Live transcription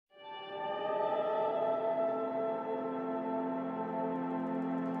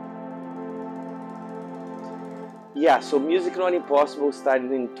Yeah, so Music Not Impossible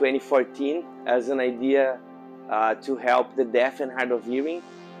started in 2014 as an idea to help the deaf and hard of hearing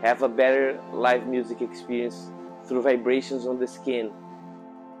have a better live music experience through vibrations on the skin.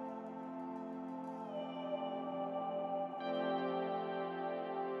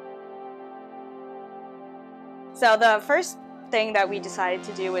 So the first thing that we decided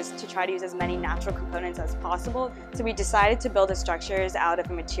to do was to try to use as many natural components as possible. So we decided to build the structures out of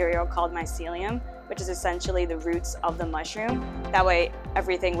a material called mycelium, which is essentially the roots of the mushroom. That way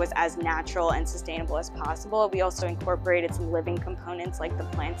everything was as natural and sustainable as possible. We also incorporated some living components like the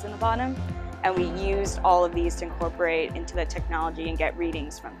plants in the bottom, and we used all of these to incorporate into the technology and get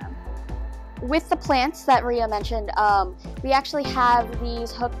readings from them. With the plants that Ria mentioned, we actually have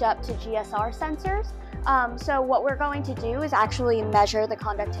these hooked up to GSR sensors. So what we're going to do is actually measure the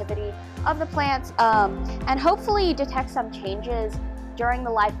conductivity of the plants and hopefully detect some changes during the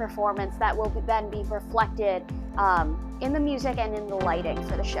live performance that will then be reflected in the music and in the lighting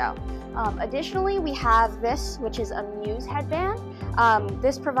for the show. Additionally, we have this, which is a Muse headband.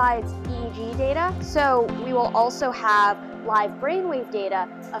 This provides EEG data, so we will also have live brainwave data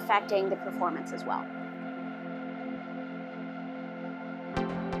affecting the performance as well.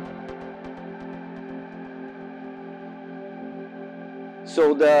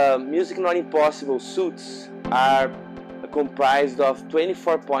 So the Music Not Impossible suits are comprised of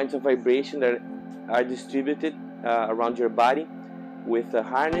 24 points of vibration that are distributed around your body with a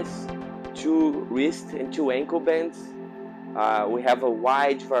harness, 2 wrist and 2 ankle bands. We have a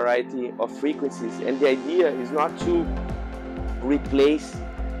wide variety of frequencies, and the idea is not to replace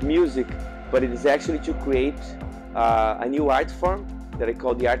music, but it is actually to create a new art form that I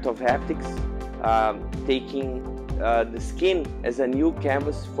call the art of haptics, taking the skin as a new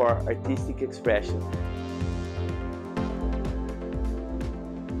canvas for artistic expression.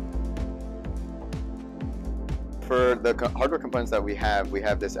 For the hardware components that we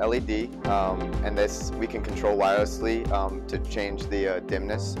have this LED, and this we can control wirelessly to change the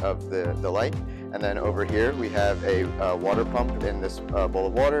dimness of the light. And then over here we have a water pump in this bowl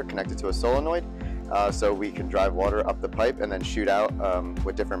of water connected to a solenoid. So we can drive water up the pipe and then shoot out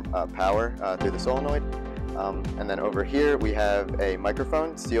with different power through the solenoid. And then over here we have a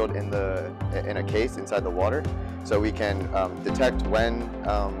microphone sealed in a case inside the water, so we can detect when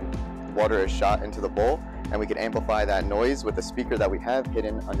water is shot into the bowl, and we can amplify that noise with a speaker that we have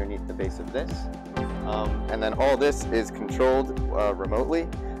hidden underneath the base of this. And then all this is controlled remotely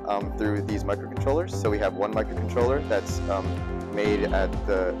through these microcontrollers. So we have one microcontroller that's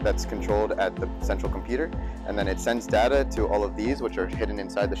that's controlled at the central computer, and then it sends data to all of these, which are hidden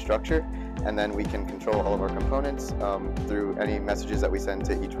inside the structure, and then we can control all of our components through any messages that we send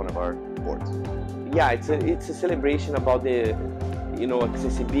to each one of our boards. Yeah, it's a celebration about the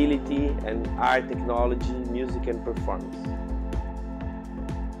accessibility and art, technology, music and performance.